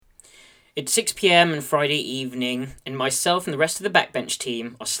It's 6 p.m. on Friday evening, and myself and the rest of the backbench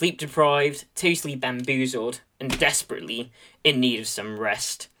team are sleep deprived, totally bamboozled, and desperately in need of some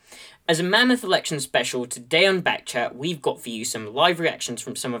rest. As a mammoth election special, today on Backchat, we've got for you some live reactions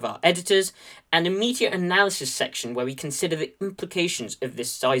from some of our editors and a media analysis section where we consider the implications of this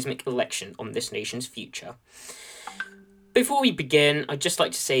seismic election on this nation's future. Before we begin, I'd just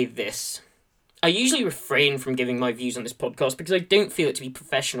like to say this. I usually refrain from giving my views on this podcast because I don't feel it to be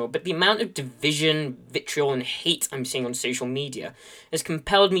professional, but the amount of division, vitriol, and hate I'm seeing on social media has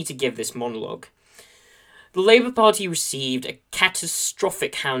compelled me to give this monologue. The Labour Party received a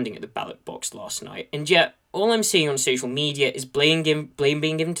catastrophic hounding at the ballot box last night, and yet all I'm seeing on social media is blame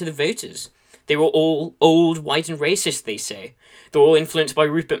being given to the voters. They were all old, white, and racist, they say. They're all influenced by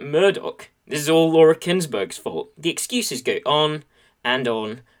Rupert Murdoch. This is all Laura Kuenssberg's fault. The excuses go on and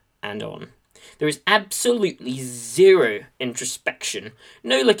on and on. There is absolutely zero introspection,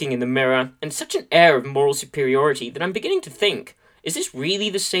 no looking in the mirror, and such an air of moral superiority that I'm beginning to think, is this really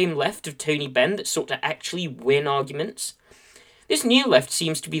the same left of Tony Benn that sought to actually win arguments? This new left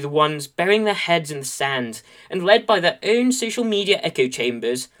seems to be the ones burying their heads in the sand and led by their own social media echo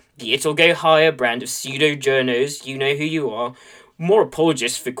chambers, the It'll Go Higher brand of pseudo-journos, you know who you are, more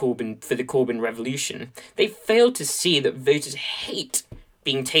apologists for the Corbyn revolution. They failed to see that voters hate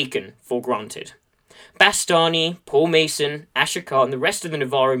being taken for granted. Bastani, Paul Mason, Asher Carr, and the rest of the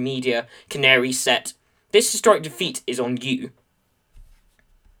Navarro media canary set. This historic defeat is on you.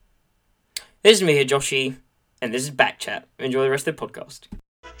 This is Mihir Joshi, and this is Backchat. Enjoy the rest of the podcast.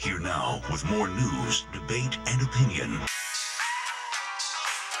 Here now with more news, debate, and opinion.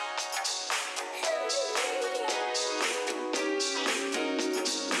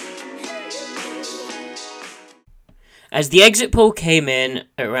 As the exit poll came in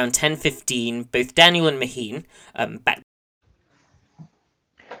at around 10:15, both Daniel and Maheen back.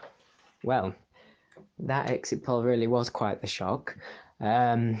 Well, that exit poll really was quite the shock.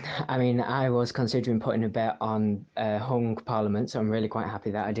 I was considering putting a bet on hung Parliament, so I'm really quite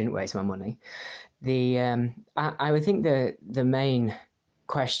happy that I didn't waste my money. I would think the main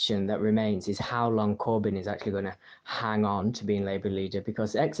question that remains is how long Corbyn is actually going to hang on to being Labour leader,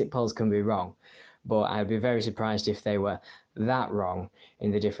 because exit polls can be wrong, but I'd be very surprised if they were that wrong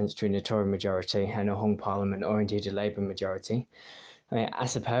in the difference between a Tory majority and a hung Parliament, or indeed a Labour majority. I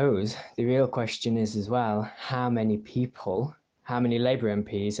suppose the real question is as well, how many Labour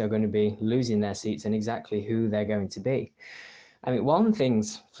MPs are going to be losing their seats and exactly who they're going to be. One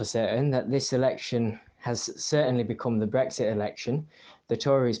thing's for certain, that this election has certainly become the Brexit election. The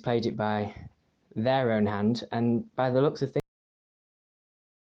Tories played it by their own hand, and by the looks of things...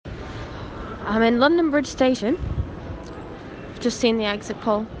 I'm in London Bridge Station. I've just seen the exit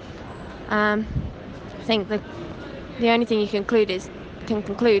poll. I think the only thing you can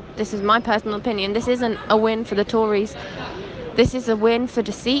conclude, this is my personal opinion, this isn't a win for the Tories. This is a win for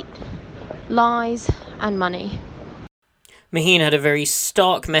deceit, lies, and money. Maheen had a very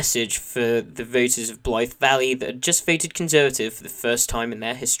stark message for the voters of Blythe Valley that had just voted Conservative for the first time in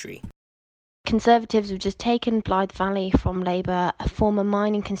their history. Conservatives have just taken Blythe Valley from Labour, a former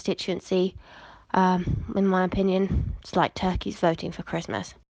mining constituency. In my opinion, it's like turkeys voting for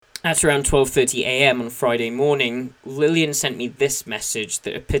Christmas. At around 12:30am on Friday morning, Lillian sent me this message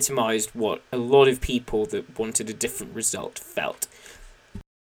that epitomised what a lot of people that wanted a different result felt.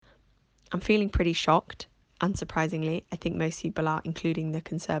 I'm feeling pretty shocked, unsurprisingly. I think most people are, including the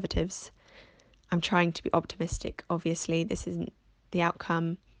Conservatives. I'm trying to be optimistic. Obviously, this isn't the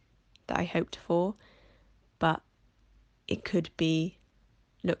outcome that I hoped for, but it could be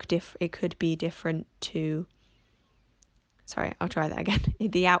different to... Sorry, I'll try that again.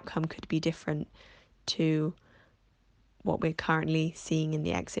 The outcome could be different to what we're currently seeing in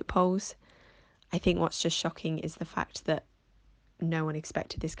the exit polls. I think what's just shocking is the fact that no one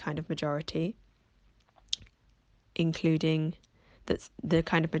expected this kind of majority, including that's the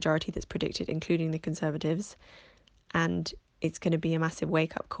kind of majority that's predicted, including the Conservatives. And it's going to be a massive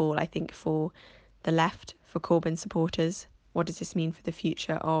wake-up call, I think, for the left, for Corbyn supporters. What does this mean for the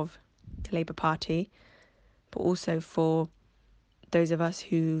future of the Labour Party? But also for those of us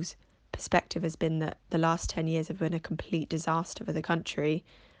whose perspective has been that the last 10 years have been a complete disaster for the country,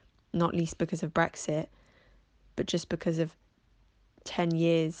 not least because of Brexit, but just because of 10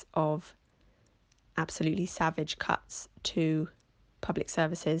 years of absolutely savage cuts to public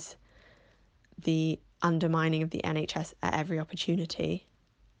services, the undermining of the NHS at every opportunity.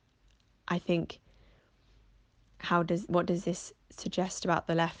 I think, what does this suggest about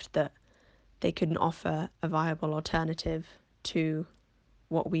the left, that they couldn't offer a viable alternative to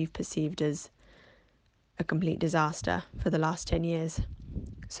what we've perceived as a complete disaster for the last 10 years?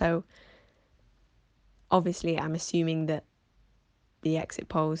 So Obviously, I'm assuming that the exit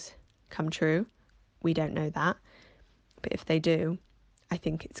polls come true. We don't know that. But if they do, I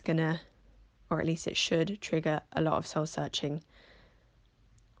think it's gonna, or at least it should, trigger a lot of soul searching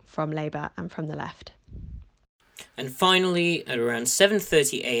from Labour and from the left. And finally, at around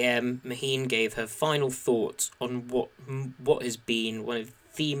 7:30 a.m, Maheen gave her final thoughts on what has been one of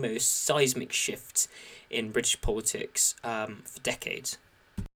the most seismic shifts in British politics for decades.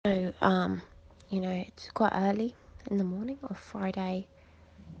 So, it's quite early in the morning of Friday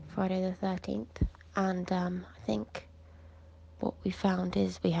the 13th, and I think what we found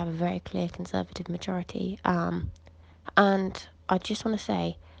is we have a very clear Conservative majority, and I just want to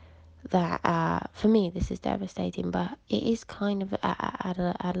say that for me this is devastating, but it is kind of at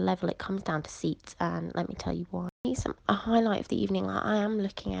a level. It comes down to seats, and let me tell you why. A highlight of the evening, I am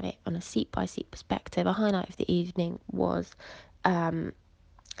looking at it on a seat by seat perspective. A highlight of the evening was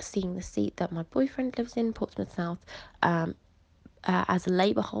seeing the seat that my boyfriend lives in, Portsmouth South. As a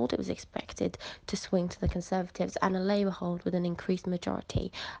Labour hold, it was expected to swing to the Conservatives, and a Labour hold with an increased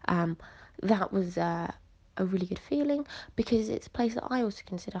majority. That was a really good feeling, because it's a place that I also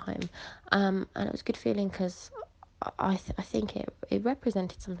consider home, and it was a good feeling because I think it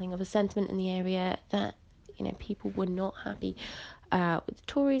represented something of a sentiment in the area that people were not happy with the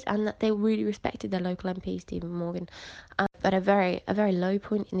Tories, and that they really respected their local MP, Stephen Morgan. But a very low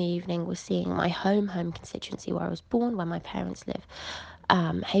point in the evening was seeing my home constituency, where I was born, where my parents live,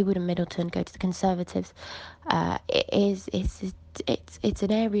 Haywood and Middleton, go to the Conservatives. It's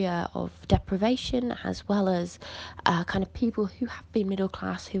an area of deprivation, as well as kind of people who have been middle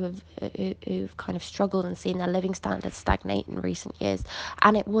class, who've kind of struggled and seen their living standards stagnate in recent years.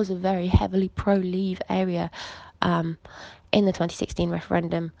 And it was a very heavily pro-Leave area in the 2016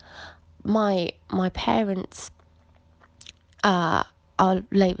 referendum. My parents are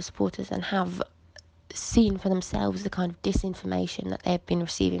Labour supporters and have seen for themselves the kind of disinformation that they've been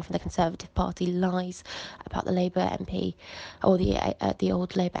receiving from the Conservative Party, lies about the Labour MP, or the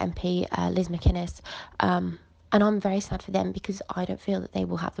old Labour MP, Liz McInnes. And I'm very sad for them, because I don't feel that they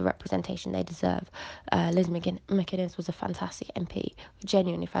will have the representation they deserve. Liz McInnes was a fantastic MP, a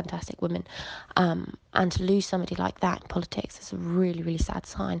genuinely fantastic woman. And to lose somebody like that in politics is a really, really sad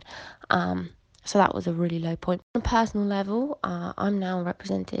sign. So that was a really low point. On a personal level, I'm now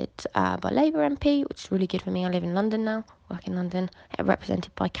represented by Labour MP, which is really good for me. I live in London now, work in London,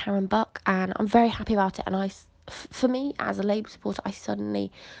 represented by Karen Buck, and I'm very happy about it. And for me, as a Labour supporter, I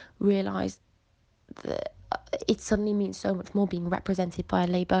suddenly realised that it suddenly means so much more being represented by a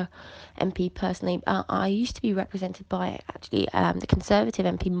Labour MP personally. I used to be represented by, actually, the Conservative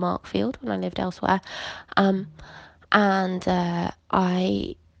MP Mark Field when I lived elsewhere. And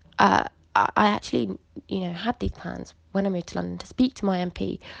I actually, had these plans when I moved to London to speak to my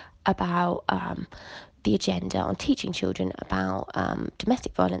MP about the agenda on teaching children about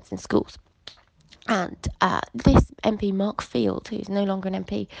domestic violence in schools. And this MP, Mark Field, who's no longer an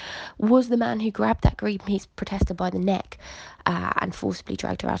MP, was the man who grabbed that Greenpeace protester by the neck and forcibly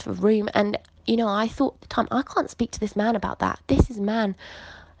dragged her out of a room. And, I thought at the time, I can't speak to this man about that. This is a man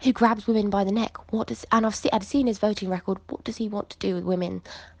who grabs women by the neck. I'd seen his voting record. What does he want to do with women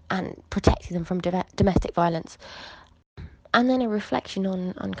and protecting them from domestic violence? And then a reflection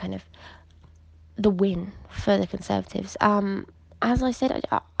on kind of the win for the Conservatives. As I said,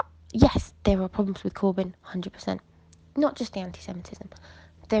 yes, there are problems with Corbyn, 100%. Not just the anti-Semitism.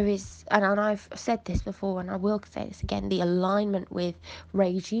 There is, and I've said this before, and I will say this again, the alignment with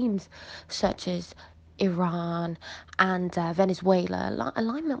regimes such as Iran and Venezuela,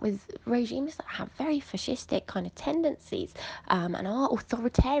 alignment with regimes that have very fascistic kind of tendencies and are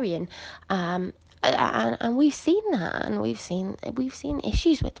authoritarian. And we've seen that, and we've seen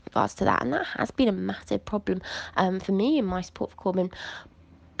issues with regards to that, and that has been a massive problem for me in my support for Corbyn.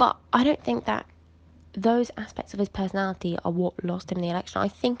 But I don't think that those aspects of his personality are what lost him the election. I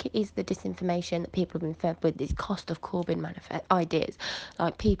think it is the disinformation that people have been fed with, these cost of Corbyn ideas,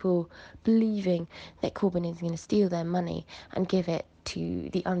 like people believing that Corbyn is going to steal their money and give it to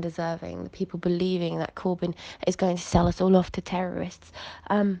the undeserving, the people believing that Corbyn is going to sell us all off to terrorists.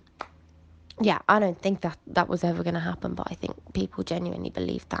 Yeah, I don't think that was ever going to happen, but I think people genuinely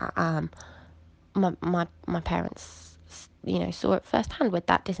believe that. My parents, saw it firsthand with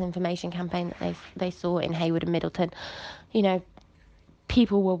that disinformation campaign that they saw in Haywood and Middleton.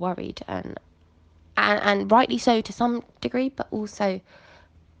 People were worried, and rightly so to some degree, but also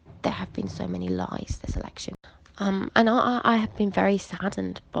there have been so many lies this election. And I have been very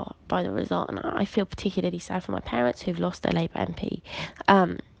saddened by the result, and I feel particularly sad for my parents who've lost their Labour MP,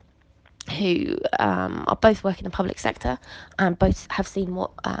 who are both work in the public sector and both have seen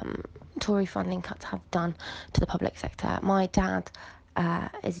what Tory funding cuts have done to the public sector. My dad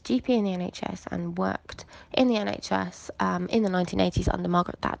is a GP in the NHS and worked in the NHS in the 1980s under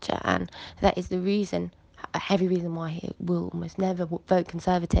Margaret Thatcher, and that is the reason, a heavy reason, why he will almost never vote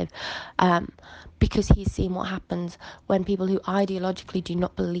Conservative, because he's seen what happens when people who ideologically do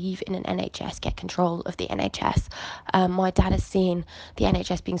not believe in an NHS get control of the NHS. My dad has seen the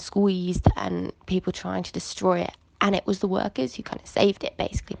NHS being squeezed and people trying to destroy it. And it was the workers who kind of saved it,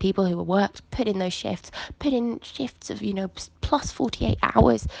 basically. People who were worked, put in shifts of, plus 48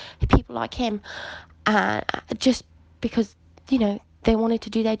 hours. People like him, just because, they wanted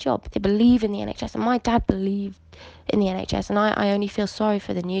to do their job. They believe in the NHS. And my dad believed in the NHS. And I only feel sorry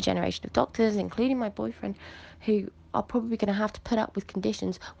for the new generation of doctors, including my boyfriend, who are probably going to have to put up with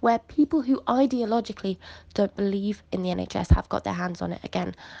conditions where people who ideologically don't believe in the NHS have got their hands on it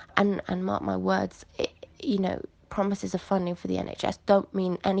again. And mark my words, promises of funding for the NHS don't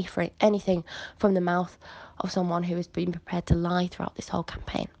mean anything from the mouth of someone who has been prepared to lie throughout this whole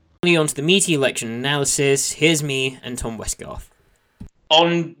campaign. On to the meaty election analysis. Here's me and Tom Westgarth.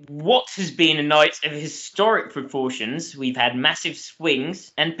 On what has been a night of historic proportions, we've had massive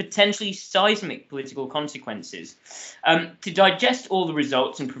swings and potentially seismic political consequences. To digest all the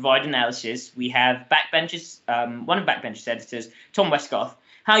results and provide analysis, we have one of Backbench's editors, Tom Westgarth.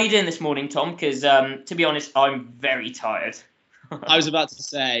 How are you doing this morning, Tom? Because, to be honest, I'm very tired. I was about to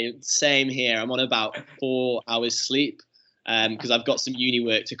say, same here. I'm on about 4 hours sleep because I've got some uni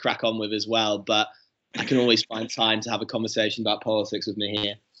work to crack on with as well. But I can always find time to have a conversation about politics with me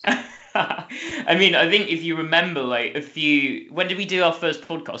here. I mean, I think if you remember, when did we do our first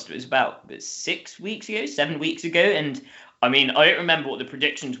podcast? It was about 7 weeks ago. And I mean, I don't remember what the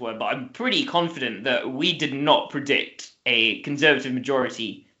predictions were, but I'm pretty confident that we did not predict a Conservative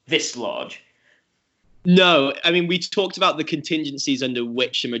majority this large. No, I mean, we talked about the contingencies under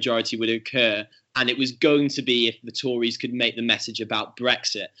which a majority would occur, and it was going to be if the Tories could make the message about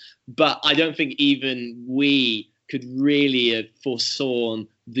Brexit. But I don't think even we could really have foresawn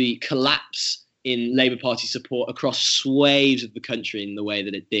the collapse in Labour Party support across swathes of the country in the way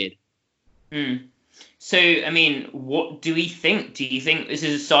that it did. So, I mean, what do we think? Do you think this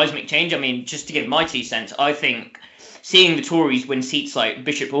is a seismic change? I mean, just to give my 2 cents, I think seeing the Tories win seats like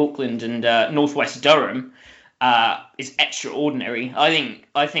Bishop Auckland and North West Durham is extraordinary.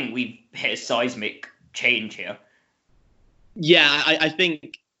 I think we've hit a seismic change here. Yeah, I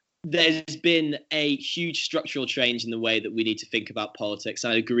think there's been a huge structural change in the way that we need to think about politics.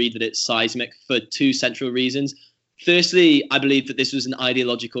 I agree that it's seismic for 2 central reasons. Firstly, I believe that this was an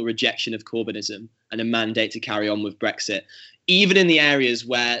ideological rejection of Corbynism and a mandate to carry on with Brexit. Even in the areas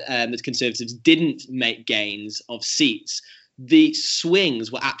where the Conservatives didn't make gains of seats, the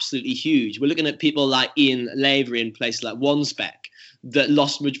swings were absolutely huge. We're looking at people like Ian Lavery in places like Wansbeck that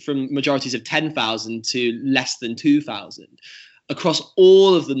lost from majorities of 10,000 to less than 2,000. Across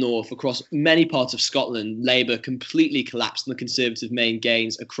all of the north, across many parts of Scotland, Labour completely collapsed and the Conservative made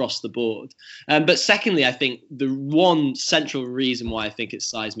gains across the board. But secondly, I think the one central reason why I think it's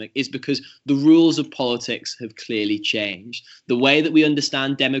seismic is because the rules of politics have clearly changed. The way that we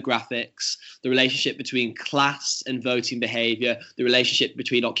understand demographics, the relationship between class and voting behaviour, the relationship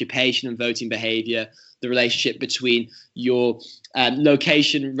between occupation and voting behaviour, the relationship between your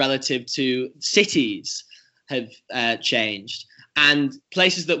location relative to cities have changed. And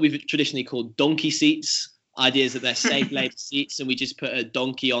places that we've traditionally called donkey seats, ideas that they're safe Labour seats, and we just put a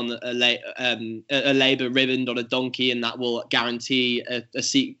donkey on a Labour ribbon on a donkey, and that will guarantee a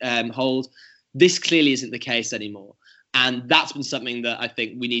seat hold. This clearly isn't the case anymore. And that's been something that I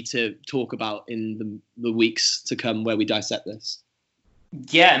think we need to talk about in the weeks to come where we dissect this.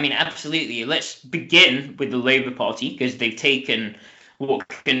 Yeah, I mean, absolutely. Let's begin with the Labour Party, because they've taken what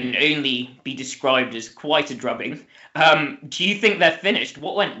can only be described as quite a drubbing. Do you think they're finished?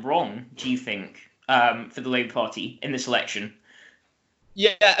 What went wrong, do you think, for the Labour Party in this election?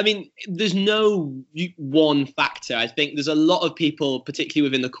 Yeah, I mean, there's no one factor. I think there's a lot of people, particularly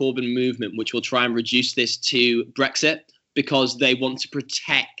within the Corbyn movement, which will try and reduce this to Brexit because they want to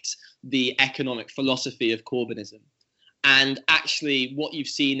protect the economic philosophy of Corbynism. And actually, what you've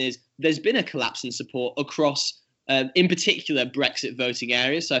seen is there's been a collapse in support across in particular, Brexit voting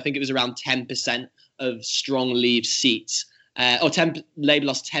areas. So I think it was around 10% of strong Leave seats, Labour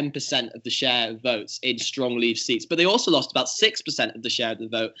lost 10% of the share of votes in strong Leave seats, but they also lost about 6% of the share of the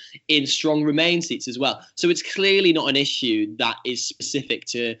vote in strong Remain seats as well. So it's clearly not an issue that is specific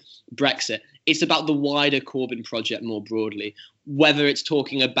to Brexit. It's about the wider Corbyn project more broadly, whether it's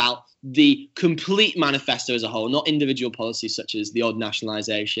talking about the complete manifesto as a whole, not individual policies such as the odd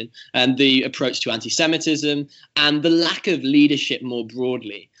nationalisation, and the approach to anti-Semitism, and the lack of leadership more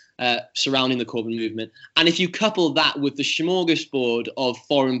broadly surrounding the Corbyn movement. And if you couple that with the smorgasbord of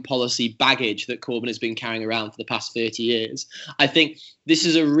foreign policy baggage that Corbyn has been carrying around for the past 30 years, I think this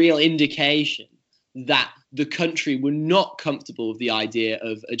is a real indication that the country were not comfortable with the idea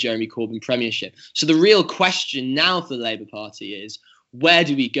of a Jeremy Corbyn premiership. So the real question now for the Labour Party is, where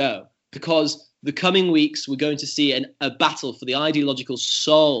do we go? Because the coming weeks, we're going to see a battle for the ideological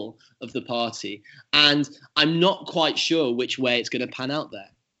soul of the party. And I'm not quite sure which way it's going to pan out there.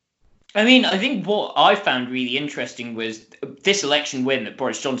 I mean, I think what I found really interesting was this election win that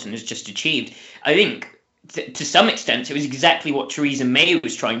Boris Johnson has just achieved. I think to some extent it was exactly what Theresa May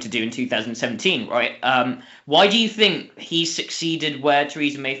was trying to do in 2017, right? Why do you think he succeeded where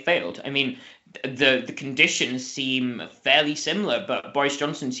Theresa May failed? I mean, the conditions seem fairly similar, but Boris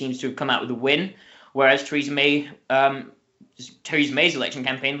Johnson seems to have come out with a win, whereas Theresa May's election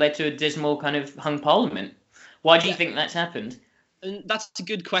campaign led to a dismal kind of hung parliament. Why do you think that's happened? And that's a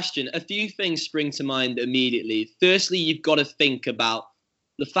good question. A few things spring to mind immediately. Firstly, you've got to think about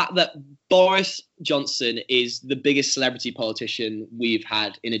the fact that Boris Johnson is the biggest celebrity politician we've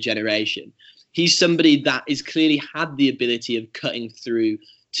had in a generation. He's somebody that has clearly had the ability of cutting through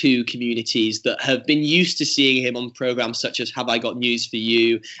to communities that have been used to seeing him on programmes such as Have I Got News for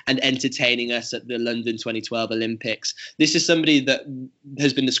You and entertaining us at the London 2012 Olympics. This is somebody that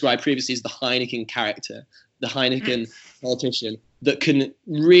has been described previously as the Heineken character, the Heineken politician that can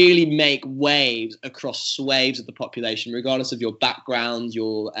really make waves across swathes of the population, regardless of your background,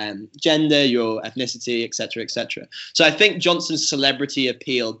 your gender, your ethnicity, etc., etc. So I think Johnson's celebrity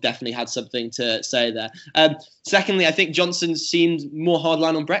appeal definitely had something to say there. Secondly, I think Johnson seemed more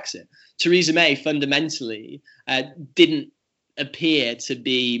hardline on Brexit. Theresa May fundamentally didn't appear to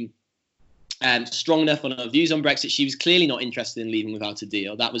be strong enough on her views on Brexit. She was clearly not interested in leaving without a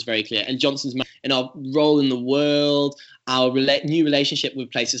deal. That was very clear. And Johnson's in our role in the world, our new relationship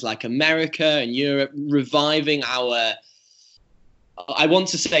with places like America and Europe, reviving our, I won't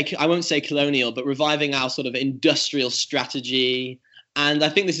say colonial, but reviving our sort of industrial strategy. And I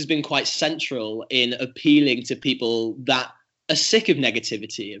think this has been quite central in appealing to people that are sick of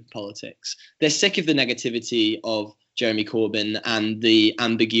negativity in politics. They're sick of the negativity of Jeremy Corbyn and the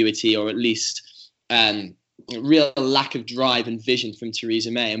ambiguity, or at least real lack of drive and vision from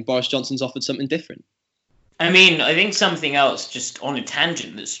Theresa May. And Boris Johnson's offered something different. I mean, I think something else, just on a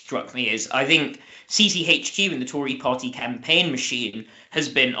tangent, that struck me is I think CCHQ and the Tory party campaign machine has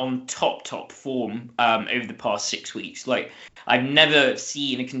been on top form over the past 6 weeks. Like, I've never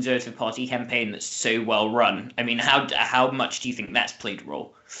seen a Conservative Party campaign that's so well run. I mean, how much do you think that's played a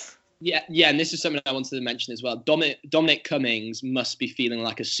role? Yeah, and this is something I wanted to mention as well. Dominic Cummings must be feeling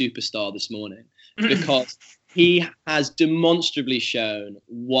like a superstar this morning because he has demonstrably shown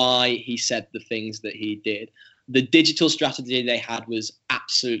why he said the things that he did. The digital strategy they had was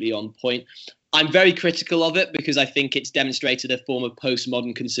absolutely on point. I'm very critical of it because I think it's demonstrated a form of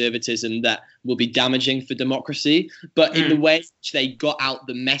postmodern conservatism that will be damaging for democracy. But in the way in which they got out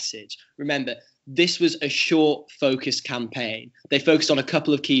the message, remember, this was a short, focused campaign. They focused on a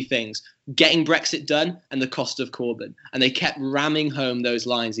couple of key things: getting Brexit done and the cost of Corbyn. And they kept ramming home those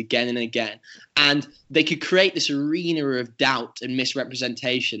lines again and again. And they could create this arena of doubt and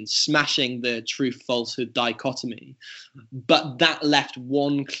misrepresentation, smashing the truth-falsehood dichotomy. But that left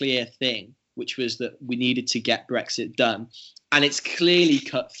one clear thing, which was that we needed to get Brexit done. And it's clearly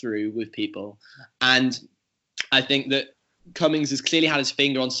cut through with people. And I think that Cummings has clearly had his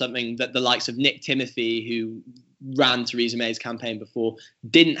finger on something that the likes of Nick Timothy, who ran Theresa May's campaign before,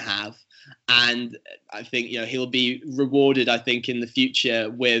 didn't have. And I think he'll be rewarded, I think, in the future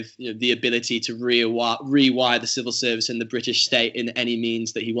with the ability to rewire the civil service and the British state in any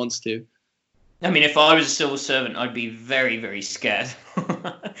means that he wants to. I mean, if I was a civil servant, I'd be very, very scared.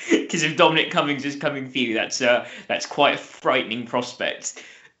 Because if Dominic Cummings is coming for you, that's quite a frightening prospect.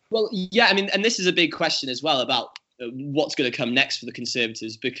 Well, yeah, I mean, and this is a big question as well about what's going to come next for the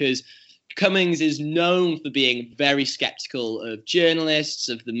Conservatives, because Cummings is known for being very sceptical of journalists,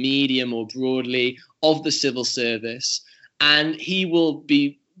 of the media more broadly, of the civil service. And he will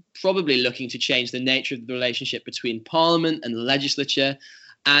be probably looking to change the nature of the relationship between Parliament and the legislature.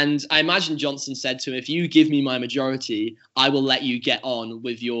 And I imagine Johnson said to him, if you give me my majority, I will let you get on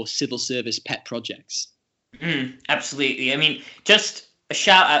with your civil service pet projects. Absolutely. I mean, just a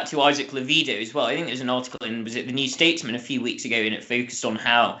shout out to Isaac Levido as well. I think there's an article in, was it the New Statesman a few weeks ago, and it focused on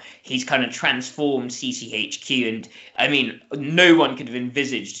how he's kind of transformed CCHQ. And I mean, no one could have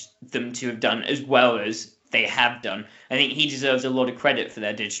envisaged them to have done as well as they have done. I think he deserves a lot of credit for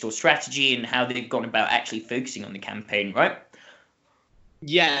their digital strategy and how they've gone about actually focusing on the campaign, right?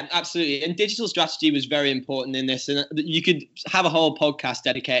 Yeah, absolutely. And digital strategy was very important in this. And you could have a whole podcast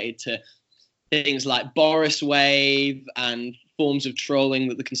dedicated to things like Boris Wave and forms of trolling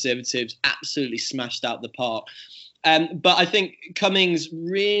that the Conservatives absolutely smashed out the park. But I think Cummings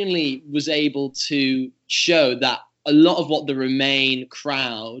really was able to show that a lot of what the Remain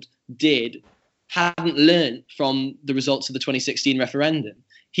crowd did hadn't learned from the results of the 2016 referendum.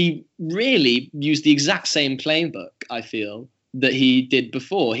 He really used the exact same playbook, I feel, that he did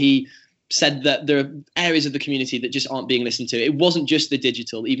before. He said that there are areas of the community that just aren't being listened to. It wasn't just the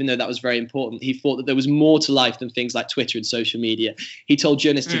digital, even though that was very important. He thought that there was more to life than things like Twitter and social media. He told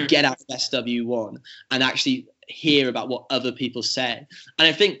journalists to get out of SW1 and actually hear about what other people said. And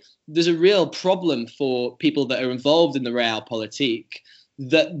I think there's a real problem for people that are involved in the realpolitik,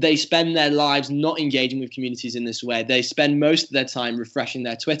 that they spend their lives not engaging with communities in this way. They spend most of their time refreshing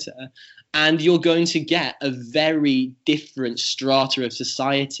their Twitter, and you're going to get a very different strata of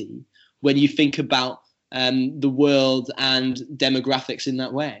society when you think about the world and demographics in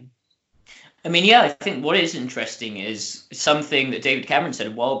that way. I mean, yeah, I think what is interesting is something that David Cameron said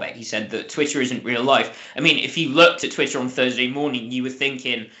a while back. He said that Twitter isn't real life. I mean, if you looked at Twitter on Thursday morning, you were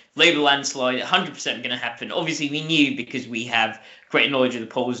thinking Labour landslide, 100% going to happen. Obviously, we knew, because we have great knowledge of the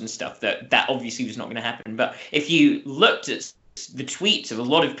polls and stuff, that obviously was not going to happen. But if you looked at the tweets of a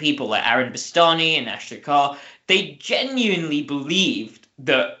lot of people like Aaron Bastani and Ashton Carr, they genuinely believed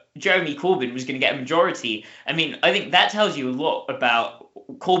that Jeremy Corbyn was going to get a majority. I mean, I think that tells you a lot about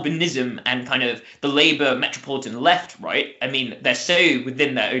Corbynism and kind of the Labour metropolitan left, right? I mean, they're so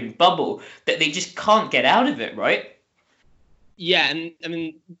within their own bubble that they just can't get out of it, right? Yeah, and I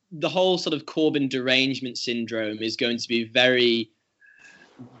mean, the whole sort of Corbyn derangement syndrome is going to be very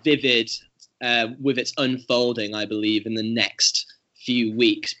vivid with its unfolding, I believe, in the next few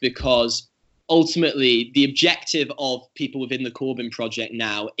weeks, because ultimately the objective of people within the Corbyn project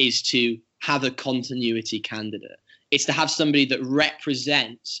now is to have a continuity candidate. It's to have somebody that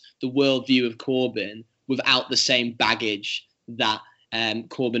represents the worldview of Corbyn without the same baggage that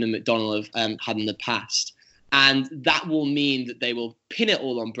Corbyn and McDonnell have had in the past. And that will mean that they will pin it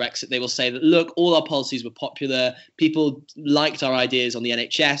all on Brexit. They will say that, look, all our policies were popular. People liked our ideas on the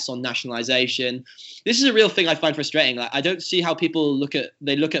NHS, on nationalisation. This is a real thing I find frustrating. Like, I don't see how people look at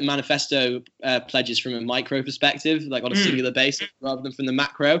manifesto pledges from a micro perspective, like on a singular basis, rather than from the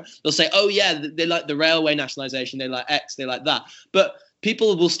macro. They'll say, oh, yeah, they like the railway nationalisation. They like X, they like that. But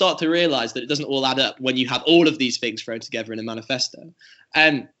people will start to realise that it doesn't all add up when you have all of these things thrown together in a manifesto.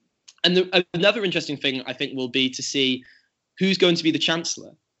 And another interesting thing, I think, will be to see who's going to be the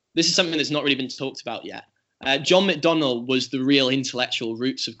Chancellor. This is something that's not really been talked about yet. John McDonnell was the real intellectual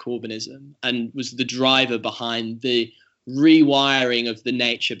roots of Corbynism and was the driver behind the rewiring of the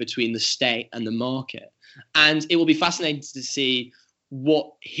nature between the state and the market. And it will be fascinating to see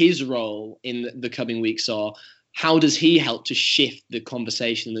what his role in the coming weeks are. How does he help to shift the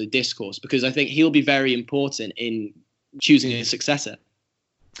conversation and the discourse? Because I think he'll be very important in choosing a successor.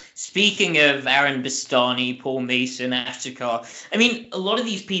 Speaking of Aaron Bastani, Paul Mason, Ashton Carr, I mean, a lot of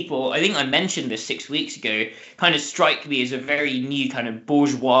these people, I think I mentioned this 6 weeks ago, kind of strike me as a very new kind of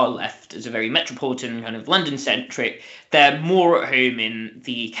bourgeois left, as a very metropolitan, kind of London-centric. They're more at home in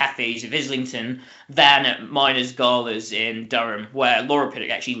the cafes of Islington than at miners' galas in Durham, where Laura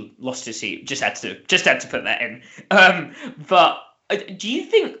Pinnock actually lost her seat. Just had to put that in. But do you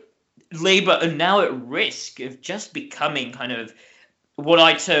think Labour are now at risk of just becoming kind of what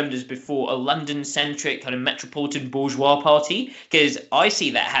I termed as before a London-centric kind of metropolitan bourgeois party? Because I see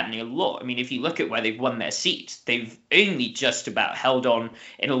that happening a lot. I mean, if you look at where they've won their seats, they've only just about held on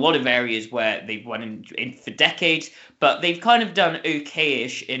in a lot of areas where they've won in for decades, but they've kind of done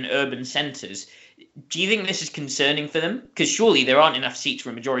okay-ish in urban centres. Do you think this is concerning for them? Because surely there aren't enough seats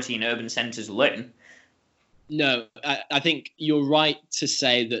for a majority in urban centres alone. No, I think you're right to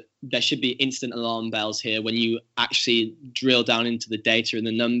say that there should be instant alarm bells here when you actually drill down into the data and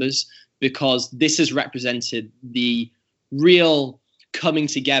the numbers, because this has represented the real coming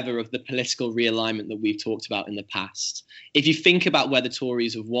together of the political realignment that we've talked about in the past. If you think about where the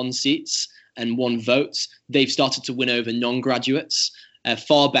Tories have won seats and won votes, they've started to win over non-graduates,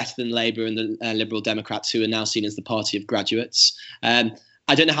 far better than Labour and the Liberal Democrats, who are now seen as the party of graduates.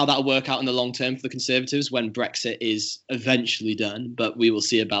 I don't know how that'll work out in the long term for the Conservatives when Brexit is eventually done, but we will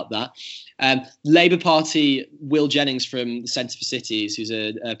see about that. Labour Party, Will Jennings from the Centre for Cities, who's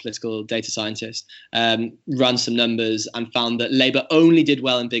a political data scientist, ran some numbers and found that Labour only did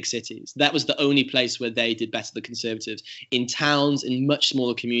well in big cities. That was the only place where they did better than the Conservatives. In towns, in much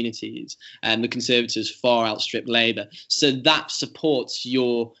smaller communities, the Conservatives far outstripped Labour. So that supports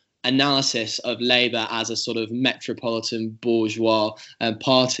your analysis of Labour as a sort of metropolitan bourgeois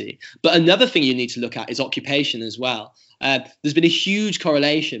party. But another thing you need to look at is occupation as well. There's been a huge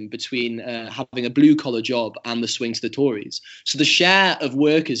correlation between having a blue-collar job and the swing to the Tories. So the share of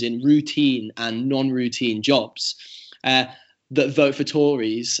workers in routine and non-routine jobs that vote for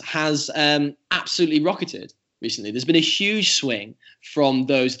Tories has absolutely rocketed recently. There's been a huge swing from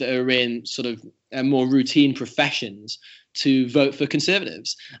those that are in sort of more routine professions to vote for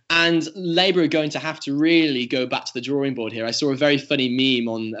Conservatives. And Labour are going to have to really go back to the drawing board here. I saw a very funny meme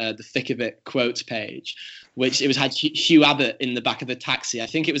on the Thick of It quotes page, which had Hugh Abbott in the back of the taxi. I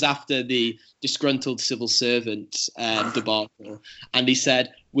think it was after the disgruntled civil servant debacle. And he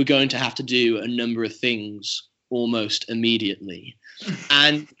said, we're going to have to do a number of things almost immediately.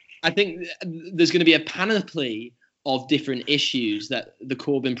 And I think there's going to be a panoply of different issues that the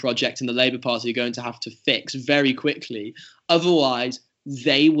Corbyn project and the Labour Party are going to have to fix very quickly. Otherwise,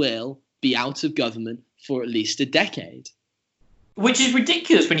 they will be out of government for at least a decade. Which is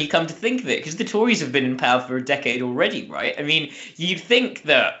ridiculous when you come to think of it, because the Tories have been in power for a decade already, right? I mean, you'd think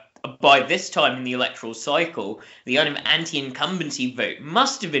that by this time in the electoral cycle, the kind of anti-incumbency vote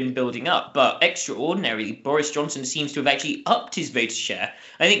must have been building up, but extraordinarily, Boris Johnson seems to have actually upped his voter share.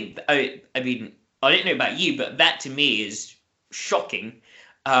 I mean, I don't know about you, but that to me is shocking.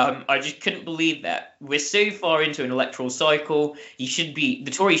 I just couldn't believe that. We're so far into an electoral cycle. The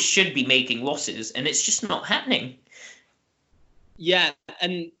Tories should be making losses, and it's just not happening. Yeah,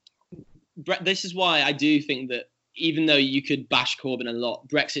 and this is why I do think that even though you could bash Corbyn a lot,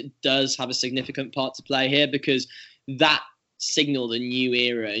 Brexit does have a significant part to play here, because that signaled a new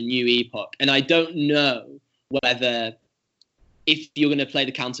era, a new epoch. And I don't know whether, if you're going to play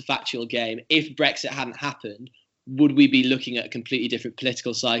the counterfactual game, if Brexit hadn't happened, would we be looking at a completely different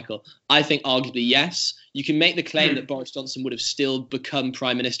political cycle? I think arguably yes. You can make the claim that Boris Johnson would have still become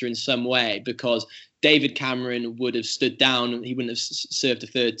Prime Minister in some way, because David Cameron would have stood down. He wouldn't have served a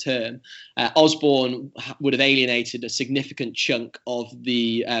third term. Osborne would have alienated a significant chunk of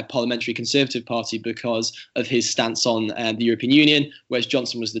the Parliamentary Conservative Party because of his stance on the European Union, whereas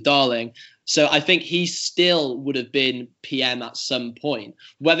Johnson was the darling. So I think he still would have been PM at some point.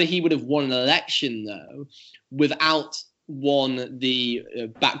 Whether he would have won an election, though, without, one, the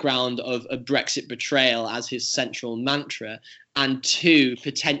background of a Brexit betrayal as his central mantra, and two,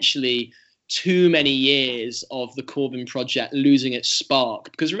 potentially too many years of the Corbyn project losing its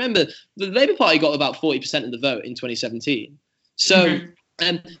spark. Because remember, the Labour Party got about 40% of the vote in 2017. So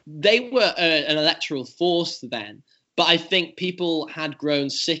they were an electoral force then. But I think people had grown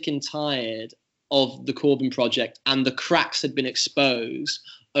sick and tired of the Corbyn project, and the cracks had been exposed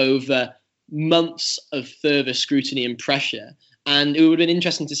over months of further scrutiny and pressure. And it would have been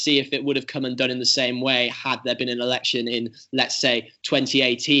interesting to see if it would have come undone in the same way had there been an election in, let's say,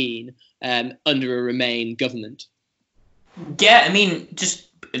 2018 under a Remain government. Yeah, I mean, just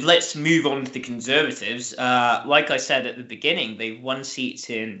let's move on to the Conservatives. Like I said at the beginning, they've won seats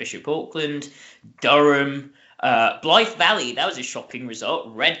in Bishop Auckland, Durham, Blythe Valley. That was a shocking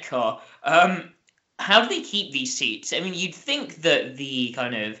result. Redcar. How do they keep these seats? I mean, you'd think that the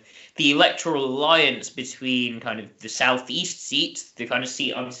electoral alliance between kind of the southeast seats, the kind of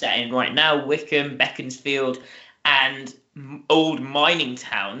seat I'm sat in right now, Wickham, Beaconsfield, and old mining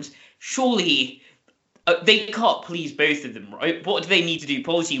towns, surely they can't please both of them, right? What do they need to do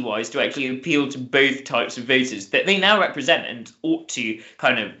policy-wise to actually appeal to both types of voters that they now represent and ought to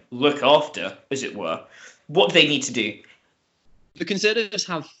kind of look after, as it were? What do they need to do? The Conservatives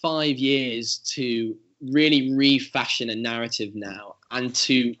have 5 years to really refashion a narrative now, and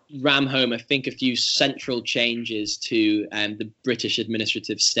to ram home, I think, a few central changes to the British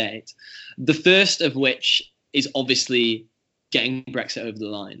administrative state. The first of which is obviously getting Brexit over the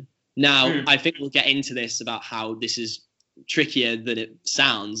line. Now, I think we'll get into this about how this is trickier than it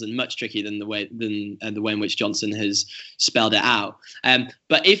sounds, and much trickier than the way in which Johnson has spelled it out.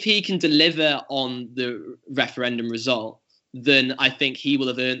 But if he can deliver on the referendum result, then I think he will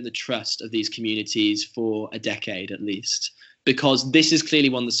have earned the trust of these communities for a decade at least. because this is clearly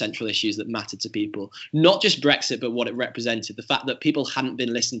one of the central issues that mattered to people. Not just Brexit, but what it represented, the fact that people hadn't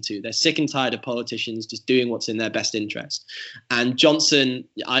been listened to. They're sick and tired of politicians just doing what's in their best interest. And Johnson,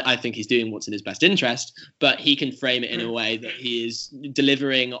 I think he's doing what's in his best interest, but he can frame it in a way that he is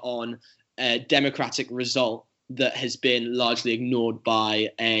delivering on a democratic result that has been largely ignored by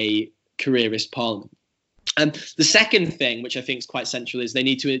a careerist parliament. And the second thing, which I think is quite central, is they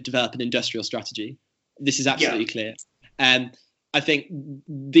need to develop an industrial strategy. This is absolutely clear. I think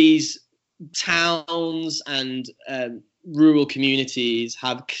these towns and rural communities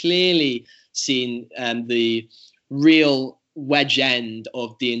have clearly seen the real wedge end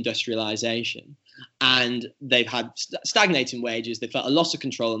of deindustrialization. And they've had stagnating wages. They've felt a loss of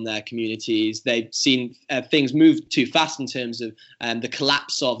control in their communities. They've seen things move too fast in terms of the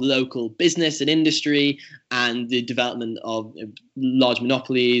collapse of local business and industry and the development of large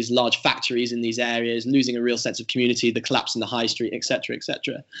monopolies, large factories in these areas, losing a real sense of community, the collapse in the high street, etc.,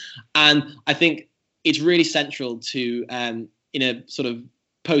 etc. And I think it's really central to, in a sort of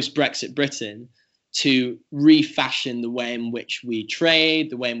post-Brexit Britain, to refashion the way in which we trade,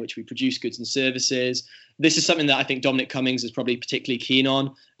 the way in which we produce goods and services. This is something that I think Dominic Cummings is probably particularly keen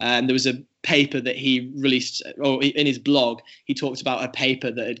on. There was a paper that he released, or in his blog, he talked about a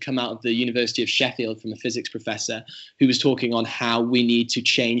paper that had come out of the University of Sheffield from a physics professor who was talking on how we need to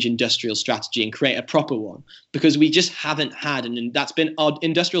change industrial strategy and create a proper one, because we just haven't had, and that's been our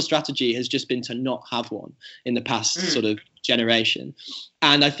industrial strategy has just been to not have one in the past sort of generation.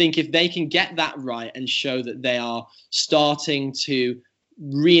 And I think if they can get that right and show that they are starting to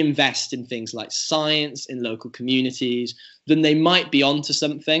reinvest in things like science in local communities, then they might be onto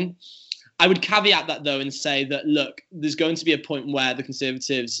something. I would caveat that, though, and say that, look, there's going to be a point where the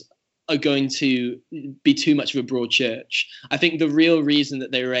Conservatives are going to be too much of a broad church. I think the real reason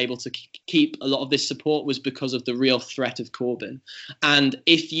that they were able to keep a lot of this support was because of the real threat of Corbyn. And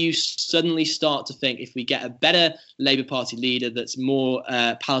if you suddenly start to think, if we get a better Labour Party leader that's more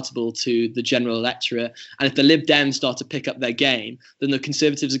palatable to the general electorate, and if the Lib Dems start to pick up their game, then the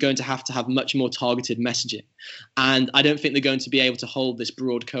Conservatives are going to have much more targeted messaging. And I don't think they're going to be able to hold this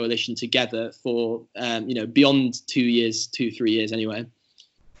broad coalition together for, beyond 2 years, 3 years anyway.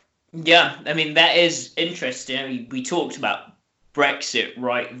 Yeah, I mean, that is interesting. I mean, we talked about Brexit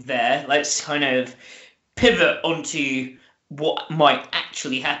right there. Let's kind of pivot onto what might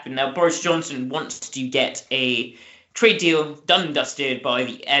actually happen. Now, Boris Johnson wants to get a trade deal done and dusted by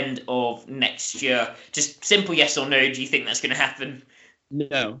the end of next year. Just simple yes or no, do you think that's going to happen?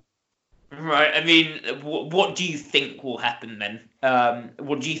 No. Right, I mean, what do you think will happen then?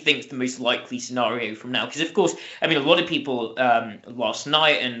 What do you think is the most likely scenario from now? Because, of course, I mean, a lot of people last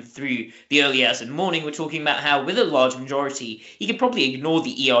night and through the early hours of the morning were talking about how, with a large majority, he could probably ignore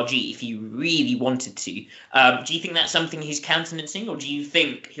the ERG if he really wanted to. Do you think that's something he's countenancing, or do you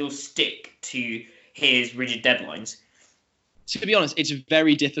think he'll stick to his rigid deadlines? To be honest, it's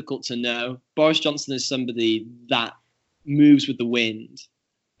very difficult to know. Boris Johnson is somebody that moves with the wind.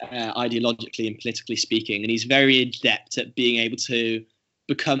 Ideologically and politically speaking, and he's very adept at being able to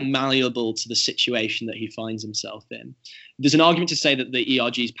become malleable to the situation that he finds himself in. There's an argument to say that the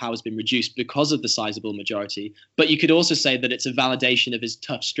ERG's power has been reduced because of the sizable majority, but you could also say that it's a validation of his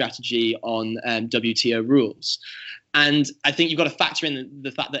tough strategy on WTO rules. And I think you've got to factor in the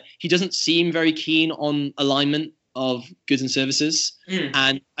fact that he doesn't seem very keen on alignment of goods and services.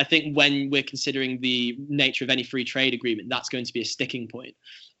 And I think when we're considering the nature of any free trade agreement, that's going to be a sticking point.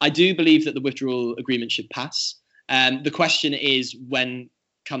 I do believe that the withdrawal agreement should pass. The question is, when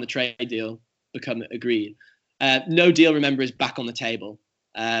can the trade deal become agreed? No deal, remember, is back on the table.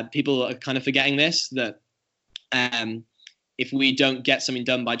 People are kind of forgetting this, that if we don't get something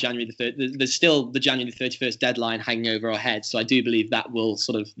done by January the 3rd, there's still the January the 31st deadline hanging over our heads. So I do believe that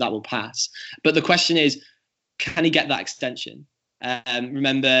will pass. But the question is, can he get that extension?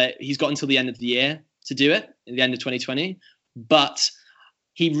 Remember, he's got until the end of the year to do it, at the end of 2020. But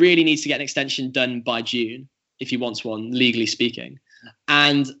he really needs to get an extension done by June, if he wants one, legally speaking.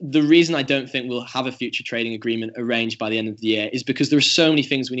 And the reason I don't think we'll have a future trading agreement arranged by the end of the year is because there are so many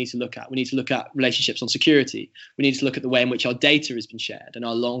things we need to look at. We need to look at relationships on security. We need to look at the way in which our data has been shared and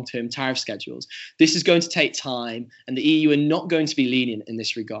our long-term tariff schedules. This is going to take time, and the EU are not going to be lenient in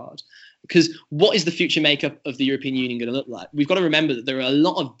this regard. Because what is the future makeup of the European Union going to look like? We've got to remember that there are a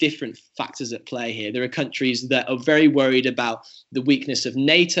lot of different factors at play here. There are countries that are very worried about the weakness of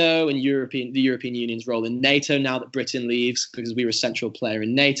NATO and the European Union's role in NATO now that Britain leaves, because we were a central player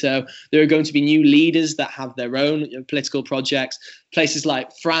in NATO. There are going to be new leaders that have their own political projects. Places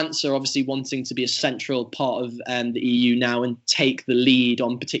like France are obviously wanting to be a central part of the EU now and take the lead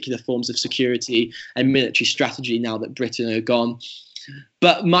on particular forms of security and military strategy now that Britain are gone.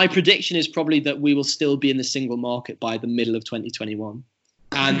 But my prediction is probably that we will still be in the single market by the middle of 2021.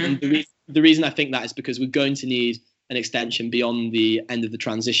 And the reason I think that is because we're going to need an extension beyond the end of the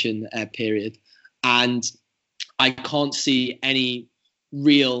transition period. And I can't see any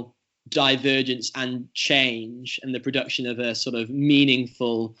real divergence and change and the production of a sort of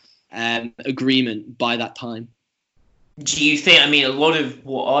meaningful agreement by that time. Do you think, I mean, a lot of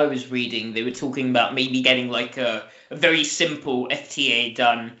what I was reading, they were talking about maybe getting like a very simple FTA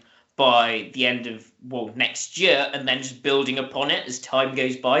done by the end of, next year, and then just building upon it as time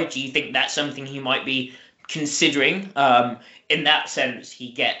goes by. Do you think that's something he might be considering? In that sense,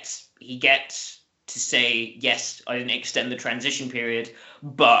 he gets to say, yes, I didn't extend the transition period,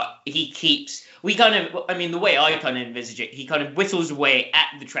 but the way I kind of envisage it, he kind of whittles away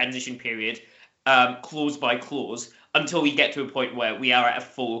at the transition period, clause by clause, until we get to a point where we are at a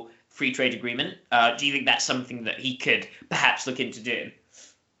full free trade agreement. Do you think that's something that he could perhaps look into doing?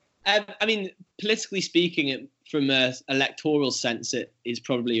 I mean, politically speaking, from an electoral sense, it is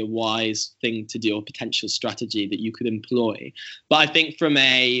probably a wise thing to do, or potential strategy that you could employ. But I think from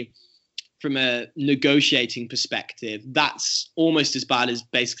a negotiating perspective, that's almost as bad as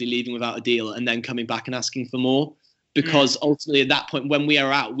basically leaving without a deal and then coming back and asking for more. Because ultimately, at that point, when we are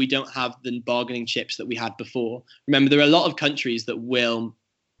out, we don't have the bargaining chips that we had before. Remember, there are a lot of countries that will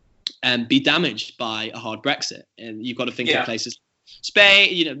be damaged by a hard Brexit, and you've got to think of places,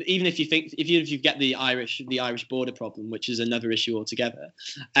 Spain. Even if you get the Irish border problem, which is another issue altogether,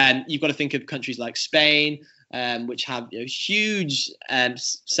 you've got to think of countries like Spain, which have huge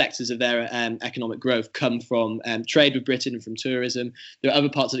sectors of their economic growth come from trade with Britain and from tourism. There are other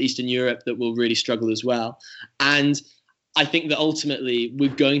parts of Eastern Europe that will really struggle as well. And I think that ultimately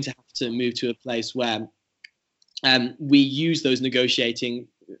we're going to have to move to a place where we use those negotiating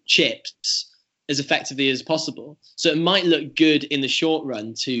chips as effectively as possible. So it might look good in the short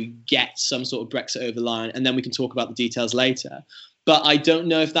run to get some sort of Brexit over the line, and then we can talk about the details later. But I don't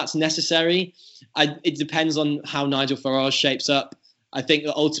know if that's necessary. It depends on how Nigel Farage shapes up. I think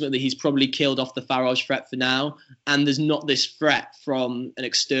that ultimately he's probably killed off the Farage threat for now. And there's not this threat from an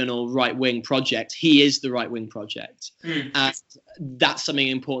external right-wing project. He is the right-wing project. And that's something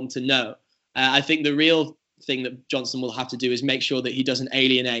important to know. I think the real thing that Johnson will have to do is make sure that he doesn't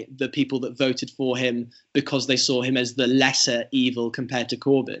alienate the people that voted for him because they saw him as the lesser evil compared to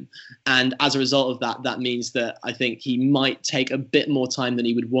Corbyn. And as a result of that, that means that I think he might take a bit more time than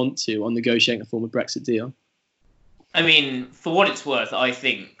he would want to on negotiating a form of Brexit deal. I mean, for what it's worth, I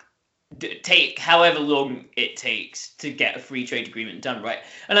think take however long it takes to get a free trade agreement done, right?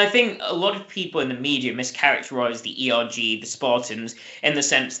 And I think a lot of people in the media mischaracterize the ERG, the Spartans, in the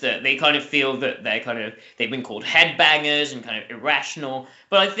sense that they kind of feel that they've been called headbangers and kind of irrational.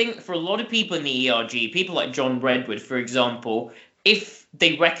 But I think for a lot of people in the ERG, people like John Redwood, for example, if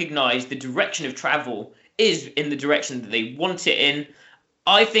they recognize the direction of travel is in the direction that they want it in,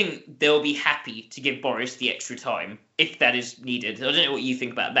 I think they'll be happy to give Boris the extra time if that is needed. I don't know what you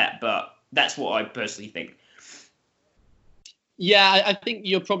think about that, but that's what I personally think. Yeah, I think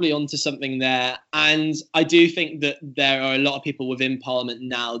you're probably onto something there. And I do think that there are a lot of people within Parliament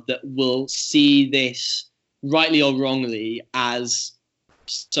now that will see this, rightly or wrongly, as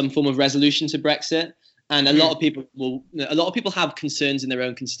some form of resolution to Brexit. And a lot of people have concerns in their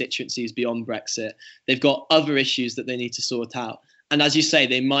own constituencies beyond Brexit. They've got other issues that they need to sort out. And as you say,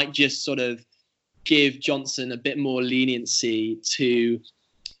 they might just sort of give Johnson a bit more leniency to,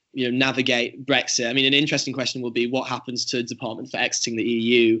 navigate Brexit. I mean, an interesting question will be what happens to the Department for Exiting the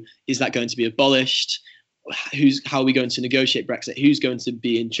EU? Is that going to be abolished? How are we going to negotiate Brexit? Who's going to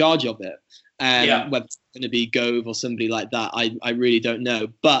be in charge of it? Whether it's going to be Gove or somebody like that, I really don't know.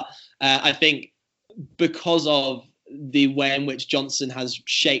 But I think because of the way in which Johnson has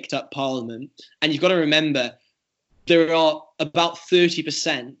shaked up Parliament, and you've got to remember, there are about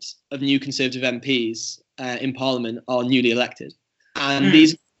 30% of new Conservative MPs in Parliament are newly elected. And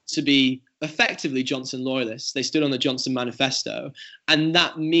these to be effectively Johnson loyalists. They stood on the Johnson manifesto. And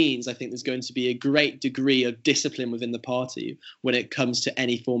that means I think there's going to be a great degree of discipline within the party when it comes to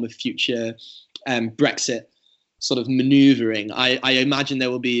any form of future Brexit sort of manoeuvring. I imagine there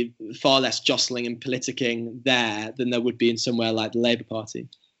will be far less jostling and politicking there than there would be in somewhere like the Labour Party.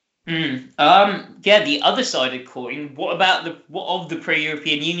 Yeah, the other side of the coin. What of the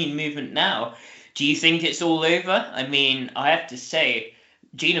pro-European Union movement now? Do you think it's all over? I mean, I have to say,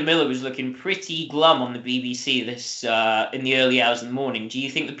 Gina Miller was looking pretty glum on the BBC this in the early hours of the morning. Do you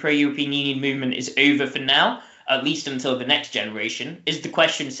think the pro-European Union movement is over for now, at least until the next generation? Is the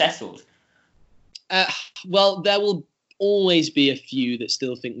question settled? Well, there will always be a few that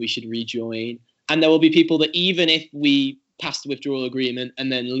still think we should rejoin, and there will be people that even if we pass the withdrawal agreement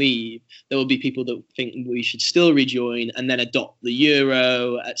and then leave, there will be people that think we should still rejoin and then adopt the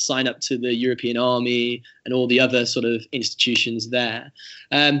euro, sign up to the European Army and all the other sort of institutions there.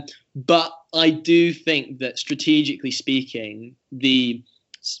 But I do think that strategically speaking, the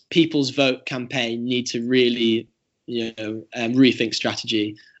People's Vote campaign need to really, rethink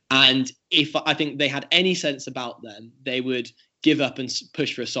strategy. And if I think they had any sense about them, they would give up and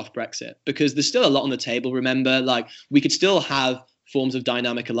push for a soft Brexit, because there's still a lot on the table. Remember, like, we could still have forms of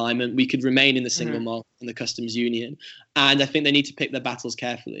dynamic alignment. We could remain in the single market and the customs union. And I think they need to pick their battles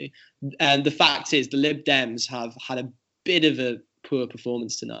carefully. And the fact is, the Lib Dems have had a bit of a poor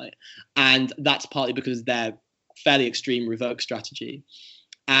performance tonight. And that's partly because of their fairly extreme revoke strategy.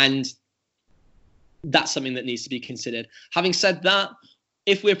 And that's something that needs to be considered. Having said that,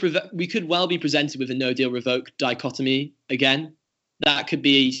 if we could well be presented with a no deal revoke dichotomy again. That could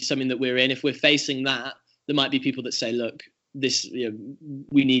be something that we're in. If we're facing that, there might be people that say, look, this,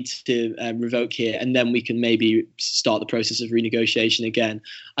 we need to revoke here, and then we can maybe start the process of renegotiation again.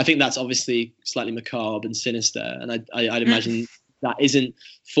 I think that's obviously slightly macabre and sinister, and I'd imagine that isn't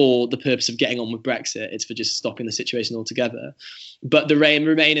for the purpose of getting on with Brexit. It's for just stopping the situation altogether. But the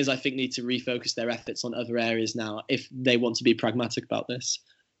Remainers, I think, need to refocus their efforts on other areas now if they want to be pragmatic about this.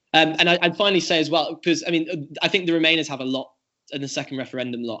 And I'd finally say as well, because, I mean, I think the Remainers have a lot, and the second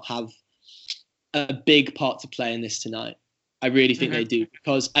referendum lot have a big part to play in this tonight. I really think they do,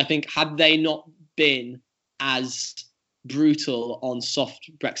 because I think had they not been as brutal on soft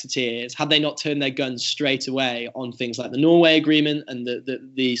Brexiteers, had they not turned their guns straight away on things like the Norway agreement and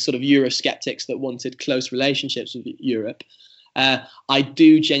the sort of Eurosceptics that wanted close relationships with Europe, I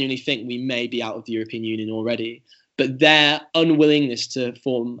do genuinely think we may be out of the European Union already. But their unwillingness to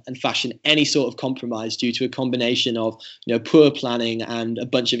form and fashion any sort of compromise due to a combination of, poor planning and a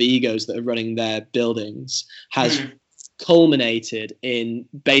bunch of egos that are running their buildings has culminated in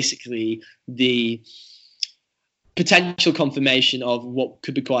basically the potential confirmation of what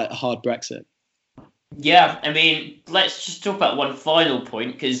could be quite a hard Brexit. Yeah, I mean, let's just talk about one final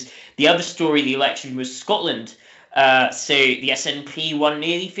point, because the other story of the election was Scotland. So the SNP won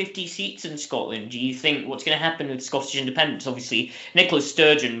nearly 50 seats in Scotland. Do you think what's going to happen with Scottish independence? Obviously, Nicola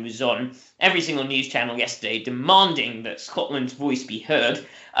Sturgeon was on every single news channel yesterday demanding that Scotland's voice be heard.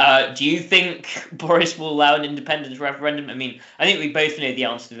 Do you think Boris will allow an independence referendum? I mean, I think we both know the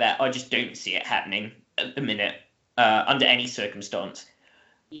answer to that. I just don't see it happening at the minute, under any circumstance.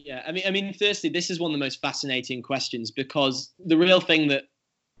 Yeah, I mean, firstly, this is one of the most fascinating questions, because the real thing that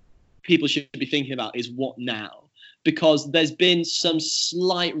people should be thinking about is what now? Because there's been some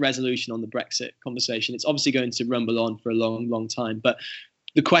slight resolution on the Brexit conversation. It's obviously going to rumble on for a long, long time. But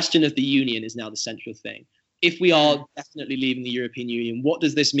the question of the union is now the central thing. If we are definitely leaving the European Union, what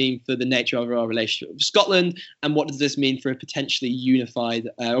does this mean for the nature of our relationship with Scotland? And what does this mean for a potentially unified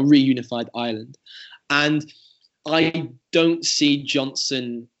or reunified Ireland? And I don't see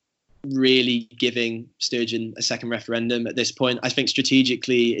Johnson really giving Sturgeon a second referendum at this point. I think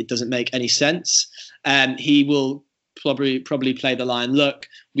strategically it doesn't make any sense. He will probably play the line, look,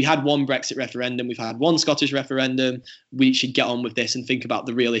 we had one Brexit referendum, we've had one Scottish referendum, we should get on with this and think about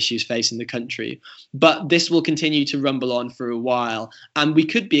the real issues facing the country. But this will continue to rumble on for a while, and we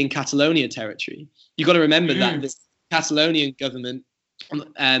could be in Catalonia territory. You've got to remember that the Catalonian government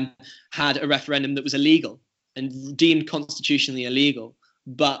had a referendum that was illegal and deemed constitutionally illegal,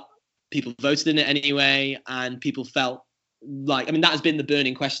 but people voted in it anyway, and people felt like, I mean, that has been the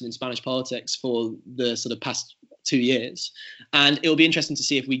burning question in Spanish politics for the sort of past 2 years. And it'll be interesting to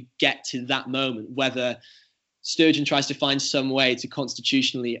see if we get to that moment, whether Sturgeon tries to find some way to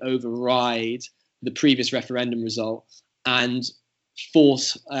constitutionally override the previous referendum result and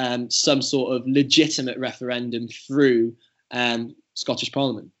force some sort of legitimate referendum through Scottish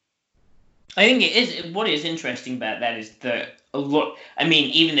Parliament. I think it is. What is interesting about that is that a lot. I mean,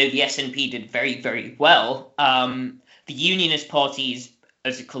 even though the SNP did very, very well, the Unionist parties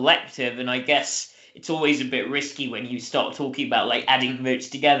as a collective, and I guess it's always a bit risky when you start talking about like adding votes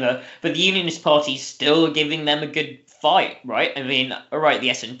together, but the Unionist parties still are giving them a good fight, right? I mean, all right, the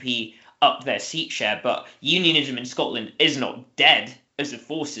SNP upped their seat share, but unionism in Scotland is not dead as a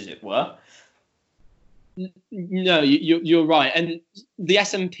force, as it were. No, you're right. And the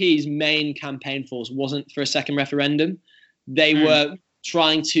SNP's main campaign force wasn't for a second referendum. They were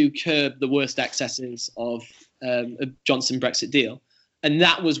trying to curb the worst excesses of a Johnson Brexit deal. And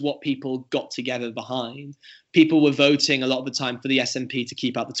that was what people got together behind. People were voting a lot of the time for the SNP to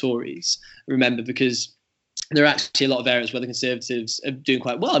keep out the Tories, remember, because there are actually a lot of areas where the Conservatives are doing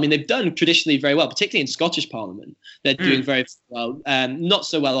quite well. I mean, they've done traditionally very well, particularly in Scottish Parliament. They're doing very well. Not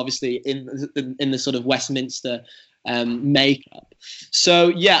so well, obviously, in the sort of Westminster makeup. So,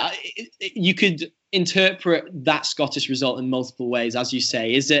 yeah, you could interpret that Scottish result in multiple ways, as you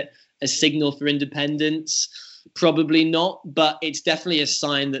say. Is it a signal for independence? Probably not, but it's definitely a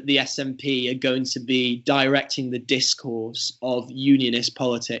sign that the SNP are going to be directing the discourse of unionist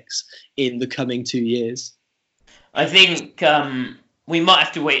politics in the coming 2 years. I think we might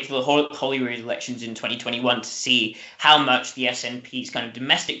have to wait till the Holyrood elections in 2021 to see how much the SNP's kind of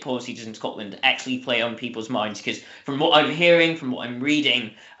domestic policies in Scotland actually play on people's minds. Because from what I'm hearing, from what I'm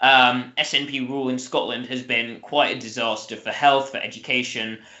reading, SNP rule in Scotland has been quite a disaster for health, for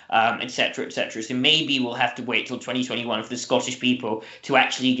education, etc., etc. So maybe we'll have to wait till 2021 for the Scottish people to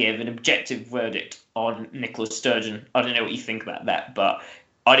actually give an objective verdict on Nicola Sturgeon. I don't know what you think about that, but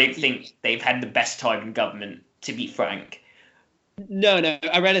I don't think they've had the best time in government, to be frank. No.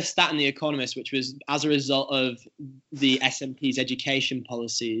 I read a stat in The Economist, which was as a result of the SNP's education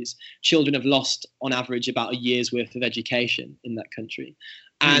policies, children have lost, on average, about a year's worth of education in that country.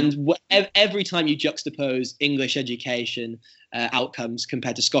 And every time you juxtapose English education outcomes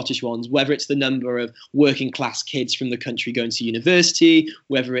compared to Scottish ones, whether it's the number of working class kids from the country going to university,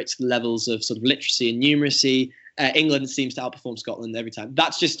 whether it's the levels of sort of literacy and numeracy, England seems to outperform Scotland every time.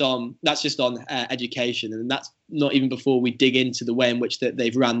 That's just on education, and that's not even before we dig into the way in which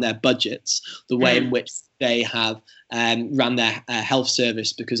they've ran their budgets, the way in which they have ran their health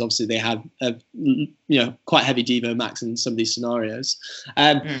service, because obviously they have quite heavy Devo Max in some of these scenarios.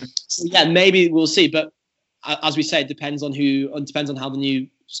 So yeah, maybe we'll see, but as we say, it depends on how the new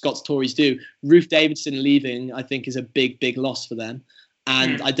Scots Tories do. Ruth Davidson leaving, I think, is a big loss for them.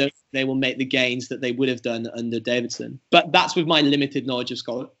 And I don't think they will make the gains that they would have done under Davidson. But that's with my limited knowledge of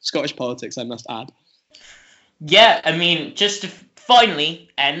Scottish politics, I must add. Yeah, I mean, just to finally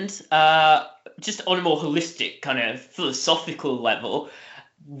end, just on a more holistic kind of philosophical level,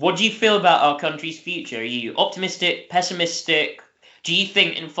 what do you feel about our country's future? Are you optimistic, pessimistic? Do you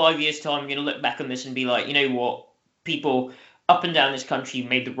think in 5 years' time you're going to look back on this and be like, you know what, people up and down this country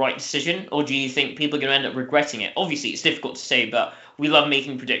made the right decision? Or do you think people are going to end up regretting it? Obviously, it's difficult to say, but we love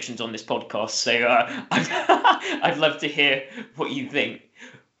making predictions on this podcast. So I'd love to hear what you think.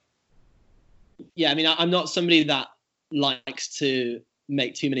 Yeah, I mean, I'm not somebody that likes to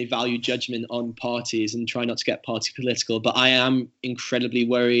make too many value judgment on parties and try not to get party political, but I am incredibly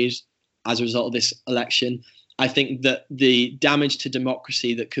worried as a result of this election. I think that the damage to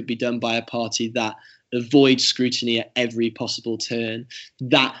democracy that could be done by a party that avoids scrutiny at every possible turn,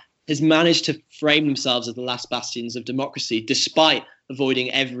 that has managed to frame themselves as the last bastions of democracy, despite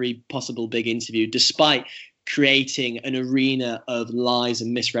avoiding every possible big interview, despite creating an arena of lies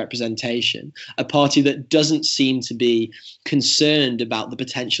and misrepresentation, a party that doesn't seem to be concerned about the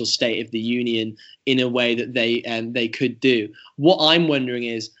potential state of the union in a way that they could do. What I'm wondering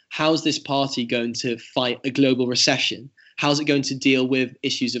is, how's this party going to fight a global recession? How's it going to deal with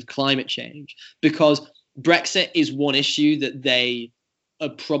issues of climate change? Because Brexit is one issue that they are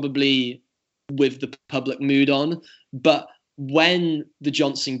probably with the public mood on, but when the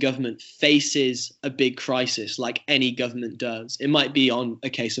Johnson government faces a big crisis, like any government does, it might be on a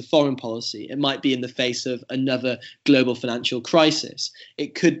case of foreign policy, it might be in the face of another global financial crisis,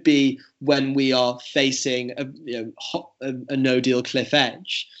 it could be when we are facing a no-deal cliff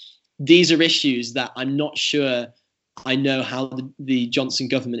edge. These are issues that I'm not sure I know how the Johnson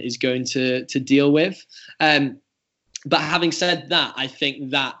government is going to deal with. But having said that, I think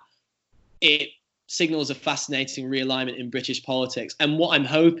that it signals a fascinating realignment in British politics. And what I'm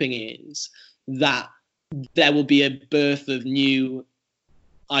hoping is that there will be a birth of new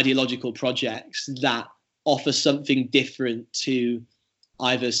ideological projects that offer something different to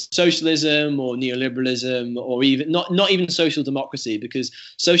either socialism or neoliberalism, or even not even social democracy, because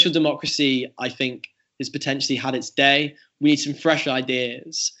social democracy, I think, has potentially had its day. We need some fresh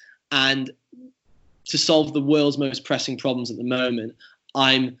ideas. And to solve the world's most pressing problems at the moment,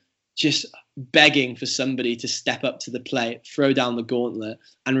 I'm just begging for somebody to step up to the plate, throw down the gauntlet,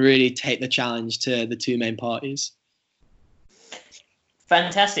 and really take the challenge to the two main parties.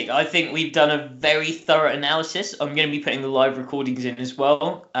 Fantastic. I think we've done a very thorough analysis. I'm going to be putting the live recordings in as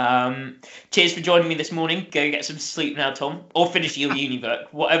well. Cheers for joining me this morning. Go get some sleep now, Tom, or finish your uni work,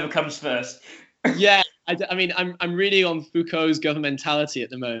 whatever comes first. Yeah, I mean, I'm really on Foucault's governmentality at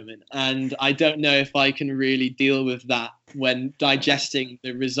the moment, and I don't know if I can really deal with that when digesting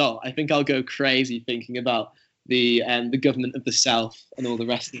the result. I think I'll go crazy thinking about the government of the South and all the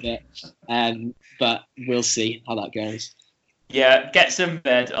rest of it. But we'll see how that goes. Yeah, get some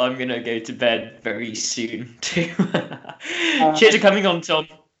bed. I'm going to go to bed very soon too. Cheers for coming on, Tom.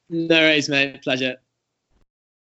 No worries, mate. Pleasure.